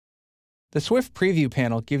The SWF Preview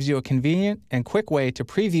panel gives you a convenient and quick way to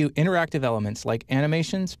preview interactive elements like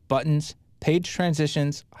animations, buttons, page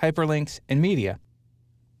transitions, hyperlinks, and media.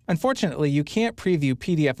 Unfortunately, you can't preview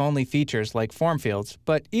PDF-only features like form fields,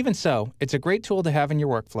 but even so, it's a great tool to have in your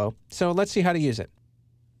workflow, so let's see how to use it.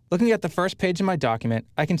 Looking at the first page of my document,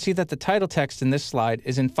 I can see that the title text in this slide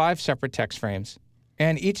is in 5 separate text frames,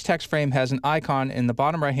 and each text frame has an icon in the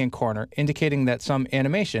bottom right-hand corner indicating that some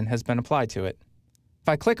animation has been applied to it. If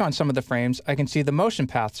I click on some of the frames, I can see the motion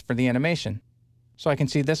paths for the animation. So I can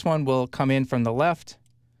see this one will come in from the left,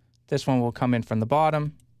 this one will come in from the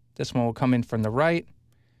bottom, this one will come in from the right,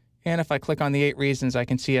 and if I click on the 8 reasons, I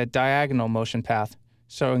can see a diagonal motion path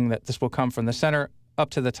showing that this will come from the center up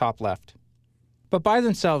to the top left. But by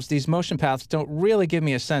themselves, these motion paths don't really give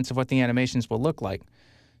me a sense of what the animations will look like.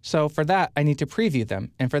 So for that, I need to preview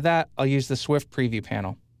them, and for that, I'll use the SWF Preview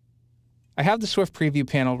panel. I have the SWF Preview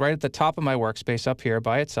panel right at the top of my workspace up here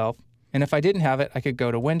by itself, and if I didn't have it, I could go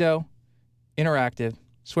to Window, Interactive,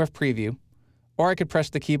 SWF Preview, or I could press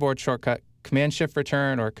the keyboard shortcut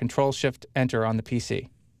Command-Shift-Return or Control-Shift-Enter on the PC.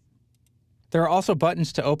 There are also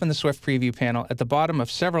buttons to open the SWF Preview panel at the bottom of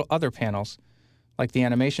several other panels, like the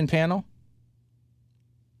Animation panel,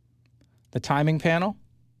 the Timing panel,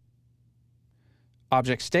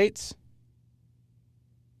 Object States,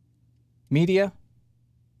 Media,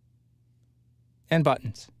 and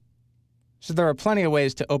Buttons. So there are plenty of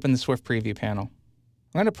ways to open the SWF Preview panel.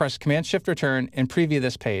 I'm going to press Command-Shift-Return and preview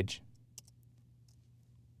this page.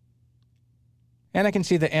 And I can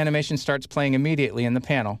see the animation starts playing immediately in the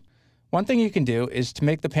panel. One thing you can do is to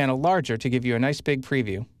make the panel larger to give you a nice big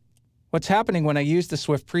preview. What's happening when I use the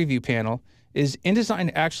SWF Preview panel is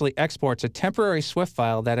InDesign actually exports a temporary SWF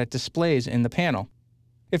file that it displays in the panel.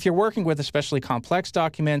 If you're working with especially complex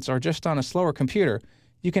documents or just on a slower computer,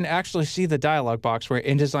 you can actually see the dialog box where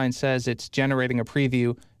InDesign says it's generating a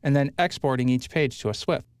preview and then exporting each page to a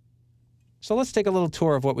SWF. So let's take a little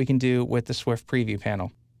tour of what we can do with the SWF Preview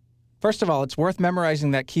panel. First of all, it's worth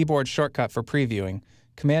memorizing that keyboard shortcut for previewing,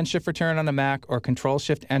 Command-Shift-Return on the Mac or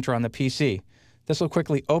Control-Shift-Enter on the PC. This will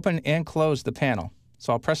quickly open and close the panel.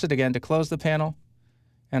 So I'll press it again to close the panel,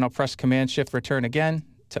 and I'll press Command-Shift-Return again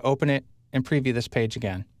to open it and preview this page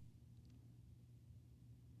again.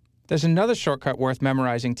 There's another shortcut worth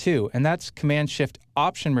memorizing too, and that's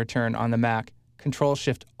Command-Shift-Option-Return on the Mac,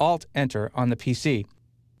 Control-Shift-Alt-Enter on the PC.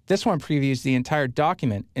 This one previews the entire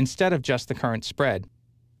document instead of just the current spread.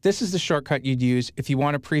 This is the shortcut you'd use if you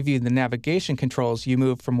want to preview the navigation controls you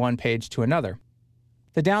move from one page to another.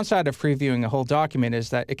 The downside of previewing a whole document is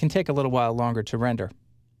that it can take a little while longer to render.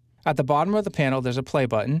 At the bottom of the panel, there's a play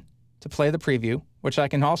button to play the preview, which I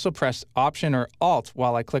can also press Option or Alt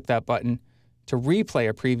while I click that button to replay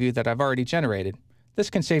a preview that I've already generated. This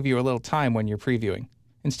can save you a little time when you're previewing.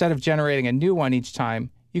 Instead of generating a new one each time,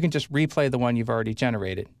 you can just replay the one you've already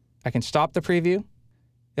generated. I can stop the preview.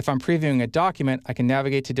 If I'm previewing a document, I can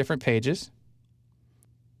navigate to different pages.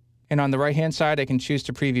 And on the right-hand side, I can choose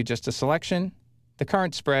to preview just a selection, the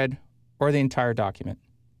current spread, or the entire document.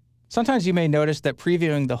 Sometimes you may notice that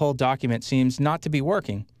previewing the whole document seems not to be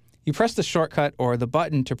working. You press the shortcut or the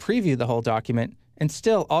button to preview the whole document, and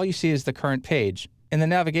still all you see is the current page, and the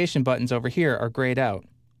navigation buttons over here are grayed out.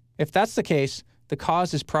 If that's the case, the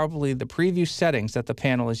cause is probably the preview settings that the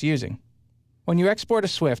panel is using. When you export a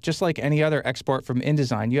SWF, just like any other export from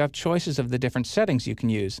InDesign, you have choices of the different settings you can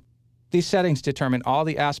use. These settings determine all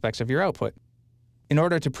the aspects of your output. In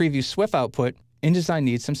order to preview SWF output, InDesign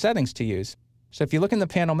needs some settings to use. So if you look in the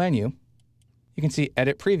panel menu, you can see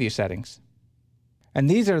Edit Preview Settings. And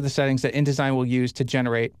these are the settings that InDesign will use to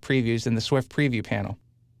generate previews in the SWF Preview panel.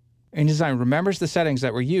 InDesign remembers the settings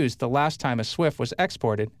that were used the last time a SWF was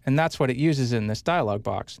exported, and that's what it uses in this dialog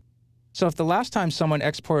box. So if the last time someone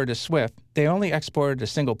exported a SWF, they only exported a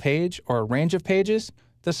single page or a range of pages,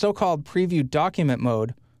 the so-called Preview Document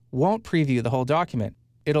mode won't preview the whole document.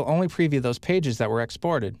 It'll only preview those pages that were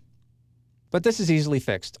exported. But this is easily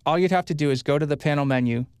fixed. All you'd have to do is go to the panel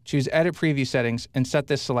menu, choose Edit Preview Settings, and set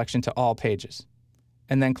this selection to all pages.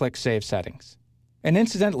 And then click Save Settings. And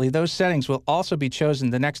incidentally, those settings will also be chosen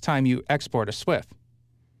the next time you export a SWF.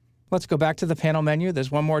 Let's go back to the panel menu.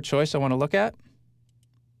 There's one more choice I want to look at,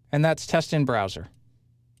 and that's Test in Browser.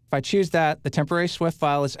 If I choose that, the temporary SWF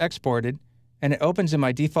file is exported, and it opens in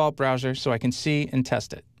my default browser so I can see and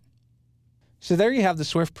test it. So there you have the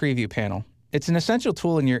SWF Preview panel. It's an essential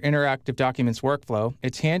tool in your interactive documents workflow.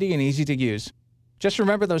 It's handy and easy to use. Just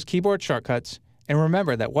remember those keyboard shortcuts, and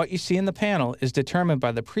remember that what you see in the panel is determined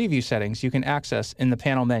by the preview settings you can access in the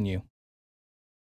panel menu.